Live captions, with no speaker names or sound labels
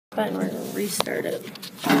it and we're going to restart it.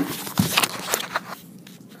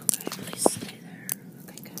 Okay, please stay there.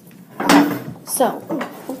 Okay, good. Okay, so,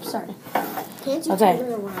 oops, sorry. Can't you turn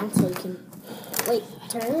it around so you can... Wait,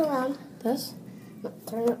 turn it around. This? No,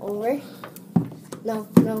 turn it over. No,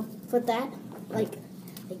 put that. Like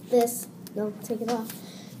this. No, take it off.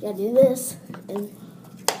 Yeah, do this. And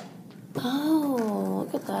oh,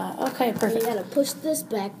 look at that. Okay, perfect. You gotta push this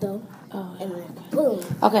back, though. Oh, yeah. And then boom.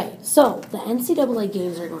 Okay, so the NCAA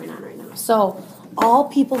games are going on right now. So all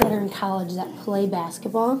people that are in college that play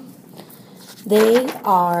basketball, they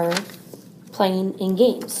are playing in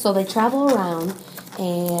games. So they travel around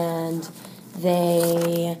and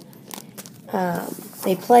they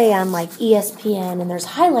play on like ESPN, and there's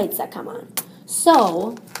highlights that come on.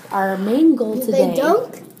 So our main goal today. They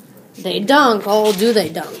dunk? They dunk. Oh, do they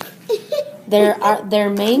dunk? Their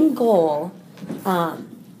main goal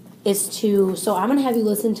is to. So I'm gonna have you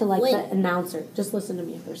listen to the announcer. Just listen to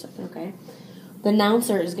me for a second, okay? The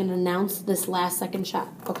announcer is gonna announce this last second shot.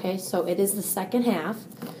 Okay, so it is the second half.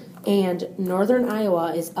 And Northern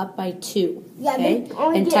Iowa is up by 2. Yeah, okay?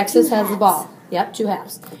 And Texas has the ball. Yep, 2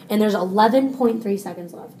 halves. And there's 11.3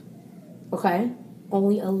 seconds left. Okay?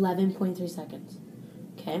 Only 11.3 seconds.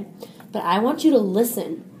 Okay? But I want you to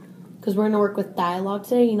listen, because we're going to work with dialogue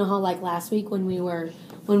today. You know how like last week when we were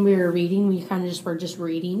reading, we kind of just were just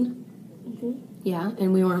reading? Mm-hmm. Yeah,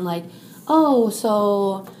 and we weren't like, oh,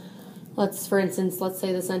 so for instance, let's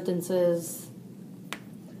say the sentence is,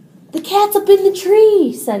 "The cat's up in the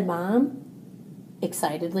tree," said Mom,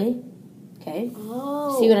 excitedly. Okay?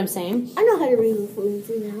 Oh. See what I'm saying? I know how to read with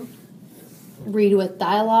fluency now. Read with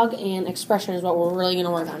dialogue and expression is what we're really going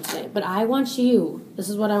to work on today. But I want you, this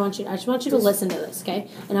is what I want you, I just want you to listen to this, okay?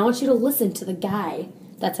 And I want you to listen to the guy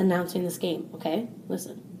that's announcing this game, okay?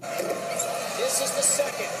 Listen. This is the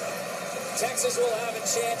second. Texas will have a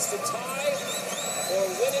chance to tie or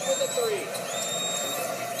win it with a 3.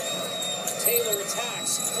 Taylor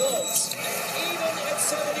attacks, close, even at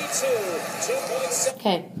 72. 2.7.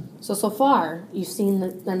 Okay, so far, you've seen the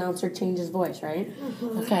announcer change his voice, right?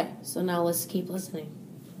 Mm-hmm. Okay, so now let's keep listening.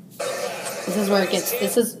 This is where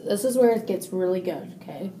it gets really good,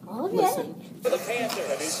 okay? Okay. Listen. For the Panthers.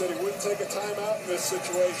 And he said he wouldn't take a timeout in this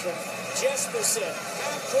situation. Jesperson,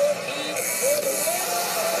 half-court lead for the win.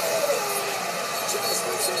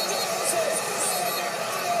 Jesperson does it. Northern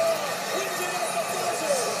Iowa wins it at the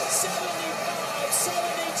buzzer.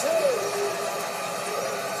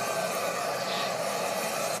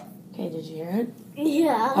 75-72. Okay, did you hear it?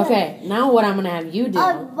 Yeah. Okay, now what I'm going to have you do.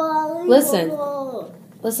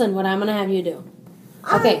 Listen, what I'm going to have you do.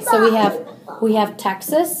 Okay, so we have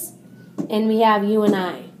Texas, and we have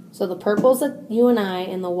UNI. So the purple's at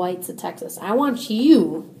UNI, and the white's at Texas. I want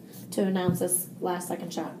you to announce this last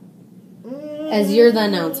second shot. As you're the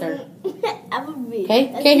announcer.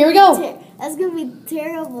 Okay, here we go. That's going to be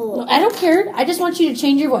terrible. No, I don't care. I just want you to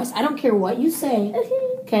change your voice. I don't care what you say.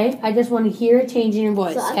 Okay? I just want to hear a change in your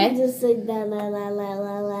voice. So okay? I can just say la la la la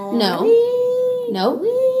la la. No. Wee, Nope.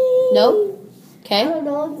 wee. Nope. Okay? I don't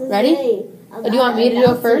know what to Ready? say. Do you want me to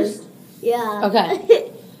do it first? Yeah.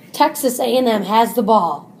 Okay. Texas A&M has the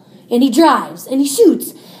ball. And he drives. And he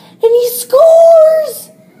shoots. And he scores!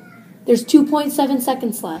 There's 2.7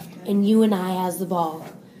 seconds left. And UNI has the ball.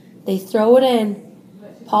 They throw it in.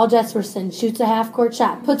 Paul Jesperson shoots a half-court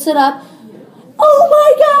shot. Puts it up. Oh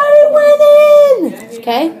my God, it went in!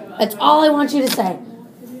 Okay? That's all I want you to say.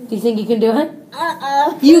 Do you think you can do it?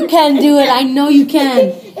 You can do it. I know you can.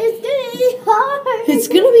 It's going to be hard. It's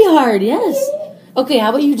going to be hard, yes. Okay, how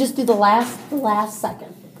about you just do the last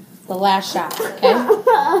second? The last shot, okay?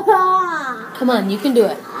 Come on, you can do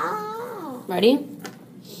it. Ready?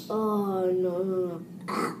 Oh, no.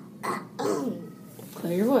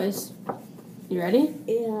 Clear your voice. You ready?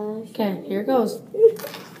 Yeah. Okay, here it goes.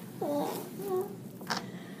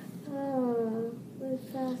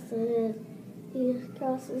 He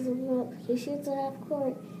crosses him up. He shoots it half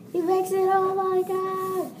court. He makes it. Oh my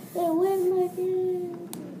God! They win my game.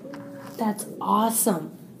 That's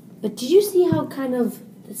awesome. But did you see how kind of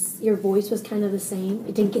your voice was kind of the same?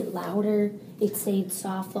 It didn't get louder. It stayed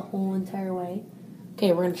soft the whole entire way.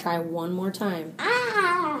 Okay, we're gonna try one more time.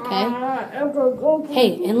 Okay.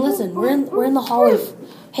 Hey, and listen, we're in the hallway.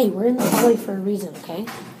 Hey, we're in the hallway for a reason. Okay.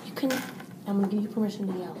 You can. I'm gonna give you permission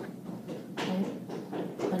to yell. Okay.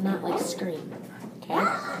 But not like scream. Okay.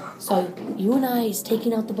 So UNI is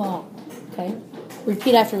taking out the ball. Okay.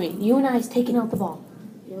 Repeat after me. UNI is taking out the ball.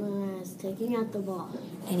 UNI is taking out the ball.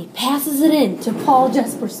 And he passes it in to Paul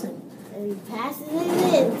Jesperson. And he passes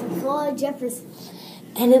it in to Paul Jefferson.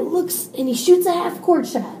 And he shoots a half-court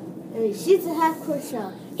shot. And he shoots a half-court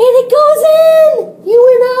shot. it goes in!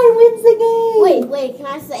 UNI wins the game! Wait, can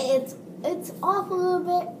I say it's off a little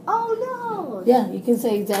bit? Oh no! Yeah, you can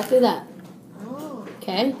say exactly that. Oh.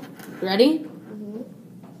 Okay, ready? Mm-hmm.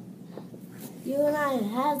 UNI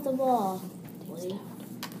has the ball. Wait.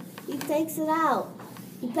 He takes it out.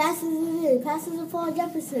 He passes it in. He passes it to Paul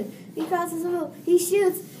Jefferson. He crosses the road. He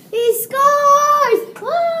shoots. He scores!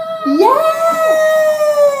 Woo!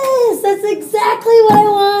 Yes! That's exactly what I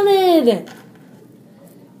wanted!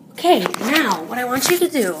 Okay, now what I want you to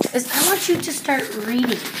do is I want you to start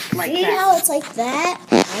reading like See that. how it's like that?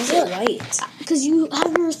 Why is it white? Because you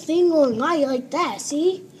have your thing on light like that,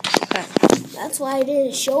 see? Okay. That's why I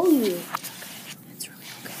didn't show you. It's really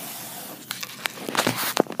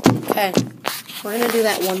okay. Okay, we're going to do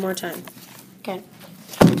that one more time. Okay.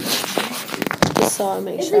 Just so I'll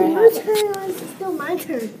make Is sure I it have your it. turn or is it still my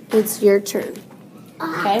turn? It's your turn.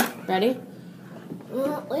 Ah. Okay, ready?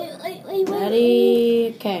 Wait.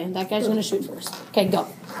 Ready? Okay, that guy's going to shoot first. Okay, go.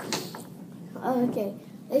 Okay,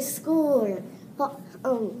 they score.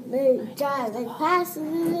 They drive. They pass it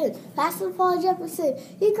in. Pass to Paul Jefferson.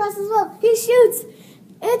 He crosses up. He shoots.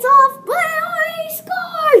 It's off. But he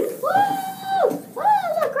scored! Woo! Oh,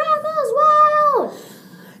 the crowd goes wild.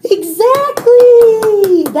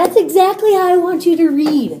 Exactly! That's exactly how I want you to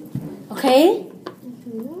read. Okay?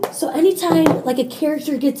 So anytime like a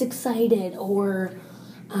character gets excited or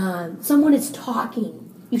someone is talking,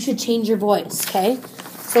 you should change your voice, okay?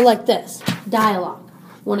 So like this, dialogue.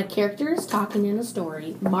 When a character is talking in a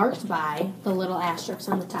story, marked by the little asterisks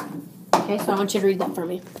on the top. Okay, so I want you to read that for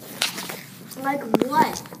me. Like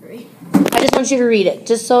what? I just want you to read it,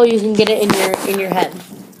 just so you can get it in your head.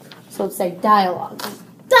 So let's say dialogue.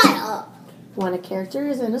 Dialogue. When a character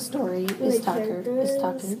is in a story, When a character is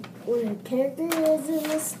in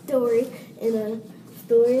a story, and a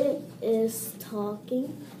story is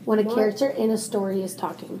talking. When a character in a story is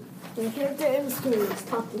talking. When a character in a story is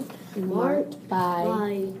talking. Marked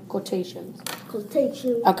by quotations.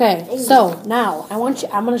 Quotation. Okay, English. so now I'm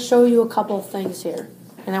going to show you a couple of things here,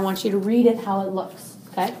 and I want you to read it how it looks.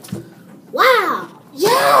 Okay? Wow!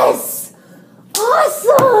 Yes!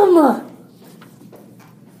 Awesome!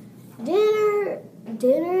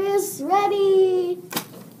 Dinner is ready.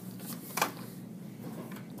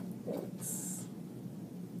 It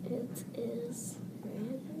is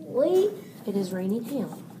ready. It is raining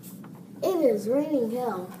hail. It is raining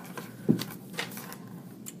hell.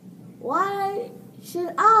 Why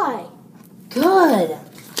should I? Good.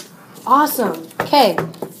 Awesome. Okay,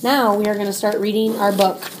 now we are going to start reading our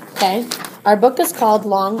book. Okay? Our book is called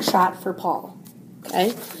Long Shot for Paul.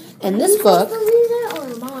 Okay? In this book, Are you supposed to read it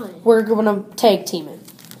or mine? we're going to tag team it.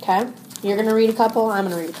 Okay? You're going to read a couple, I'm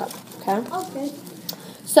going to read a couple. Okay? Okay.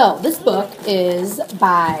 So, this book is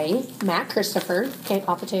by Matt Christopher. Okay,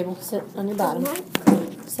 off the table. Sit on your bottom.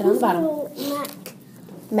 Sit on the bottom.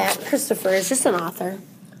 Matt Christopher is just an author.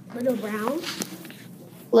 Little Brown.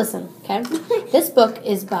 Listen, okay? This book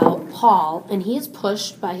is about Paul, and he is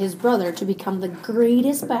pushed by his brother to become the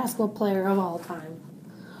greatest basketball player of all time.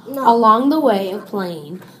 No. Along the way of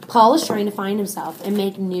playing, Paul is trying to find himself and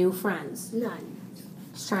make new friends. None.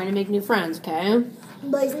 He's trying to make new friends, okay?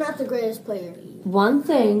 But he's not the greatest player. One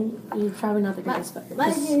thing, he's probably not the greatest player.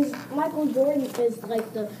 Michael Jordan is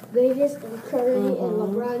like the greatest, and Curry and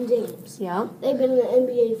LeBron James. Yeah. They've been in the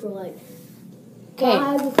NBA for like Okay.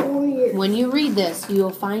 5 to 4 years. When you read this, you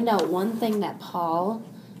will find out one thing that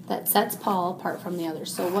sets Paul apart from the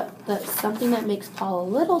others. So something that makes Paul a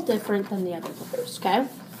little different than the other players, okay?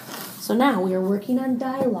 So now we are working on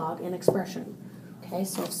dialogue and expression. Okay,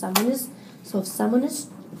 so if someone is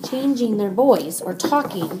changing their voice or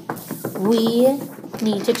talking, we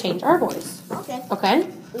need to change our voice. Okay. Okay?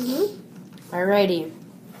 Mhm. Alrighty.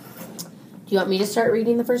 Do you want me to start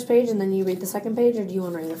reading the first page and then you read the second page, or do you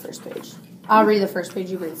want to read the first page? I'll read the first page,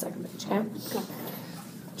 you read the second page, okay? Okay.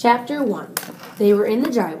 Chapter 1. They were in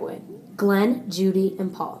the driveway, Glenn, Judy,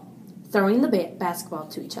 and Paul, throwing the basketball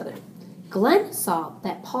to each other. Glenn saw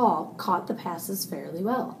that Paul caught the passes fairly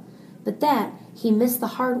well, but that he missed the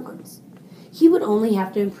hard ones. He would only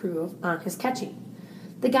have to improve on his catching.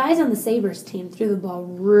 The guys on the Sabres team threw the ball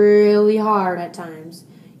really hard at times.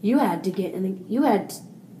 You had to in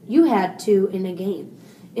a game.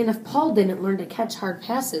 And if Paul didn't learn to catch hard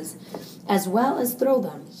passes as well as throw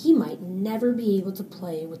them, he might never be able to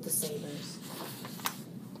play with the Sabres.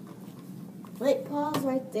 Wait, pause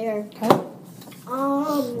right there. Okay?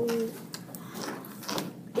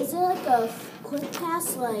 Is it like a quick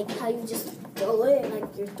pass, like how you just throw it,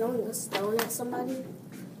 like you're throwing a stone at somebody?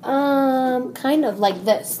 Kind of like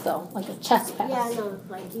this though, like a chest pass. Yeah, I know.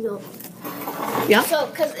 Like, you know. Yeah. So,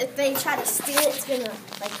 because if they try to steal it, it's going to,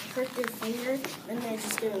 like, hurt their finger, and they're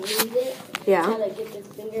just going to leave it. Yeah. Try to get their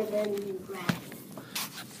finger, then you grab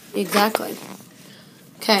it. Exactly.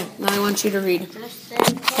 Okay, now I want you to read.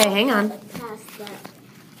 Okay, hang on. The pass that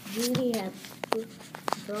Judy had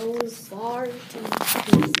thrown far to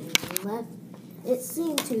his left. It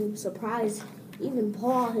seemed to surprise even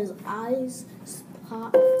Paul. His eyes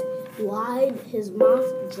popped wide, his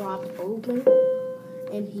mouth dropped open,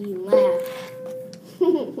 and he laughed.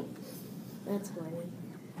 That's funny.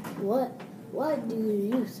 What do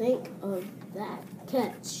you think of that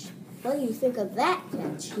catch? What do you think of that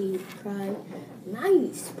catch? He cried.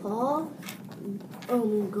 Nice, Paul.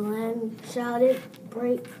 Glenn shouted,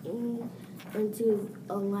 breaking into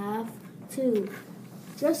a laugh, too.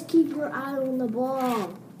 Just keep your eye on the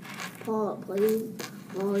ball. Paul played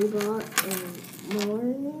volleyball in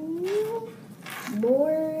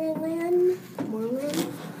Moreland,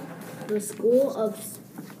 the school of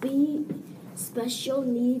special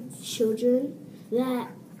needs children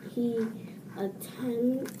that he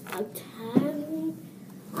attend. I'll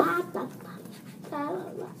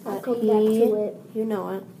come back to it. You know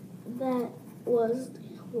it. That was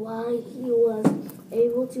why he was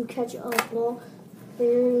able to catch a ball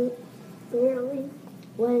fairly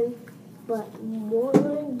but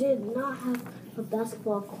Moreland did not have a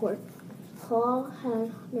basketball court. Paul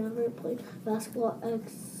had never played basketball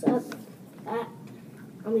except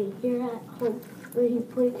here at home, where he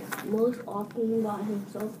played most often by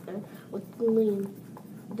himself and with Glenn.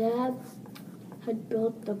 Dad had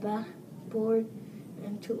built the backboard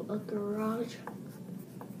into a garage.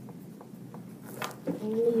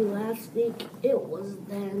 Only last week it was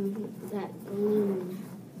then that Glenn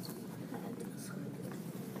had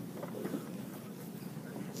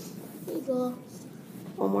Here you go.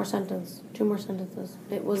 One more sentence. 2 more sentences.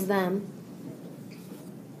 It was them.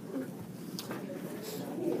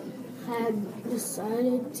 Had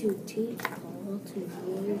decided to teach Paul to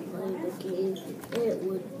really play the game. It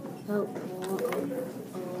would help Paul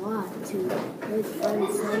a lot to make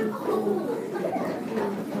friends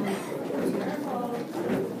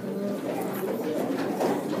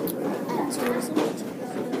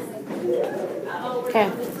Okay.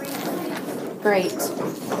 Great.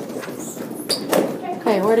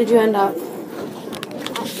 Okay, where did you end up?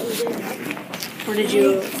 Where did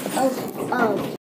you...